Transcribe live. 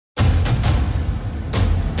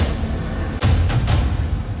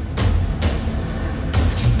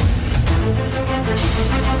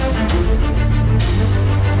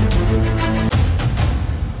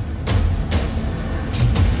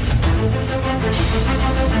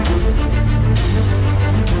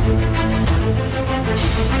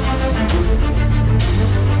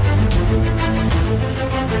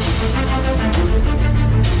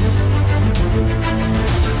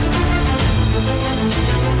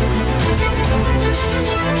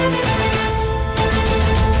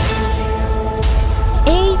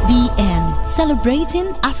ABN,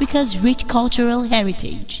 celebrating Africa's rich cultural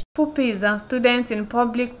heritage. Pupils and students in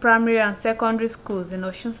public primary and secondary schools in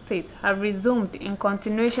Osun State have resumed in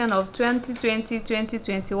continuation of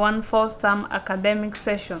 2020-2021 first-term academic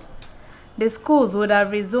session. The schools would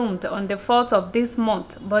have resumed on the 4th of this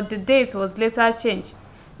month, but the date was later changed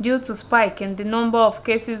due to spike in the number of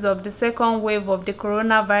cases of the second wave of the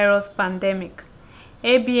coronavirus pandemic.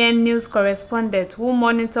 ABN News correspondent who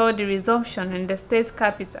monitored the resumption in the state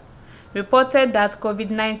capital reported that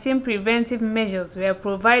COVID-19 preventive measures were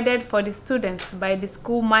provided for the students by the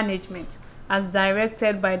school management as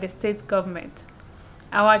directed by the state government.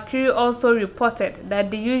 Our crew also reported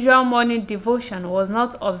that the usual morning devotion was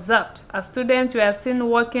not observed as students were seen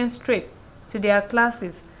walking straight to their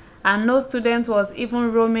classes and no student was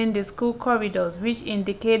even roaming the school corridors, which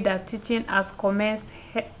indicate that teaching has commenced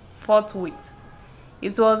forthwith.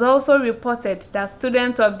 It was also reported that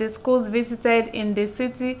students of the schools visited in the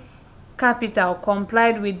city capital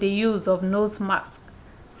complied with the use of nose masks.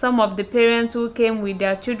 Some of the parents who came with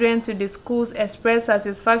their children to the schools expressed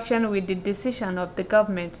satisfaction with the decision of the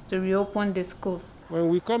government to reopen the schools. When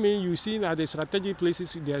we come in, you see at the strategic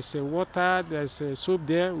places there's water, there's soap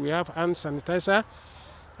there, we have hand sanitizer,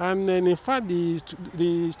 and in fact the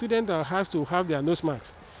student has to have their nose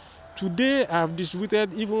masks. Today I have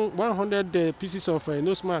distributed even 100 pieces of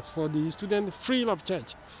nose masks for the students free of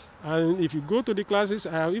charge. And if you go to the classes,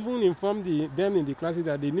 I have even informed them in the classes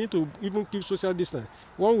that they need to even keep social distance.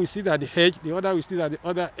 One will sit at the edge, the other will sit at the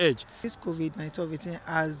other edge. This COVID-19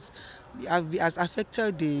 has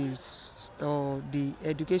affected the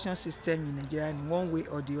education system in Nigeria in one way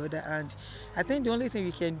or the other. And I think the only thing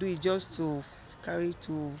we can do is just to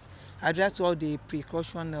address all the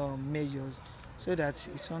precaution measures so that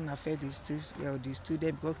it won't affect the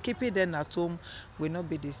student, because keeping them at home will not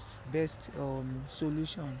be the best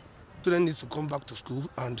solution. Students need to come back to school,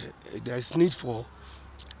 and there is need for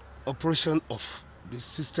operation of the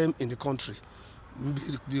system in the country,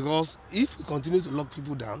 because if we continue to lock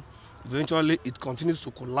people down, eventually it continues to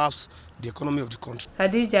collapse the economy of the country.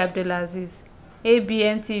 Khadija Abdulaziz,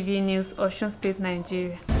 ABN TV News, Osun State,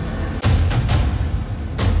 Nigeria.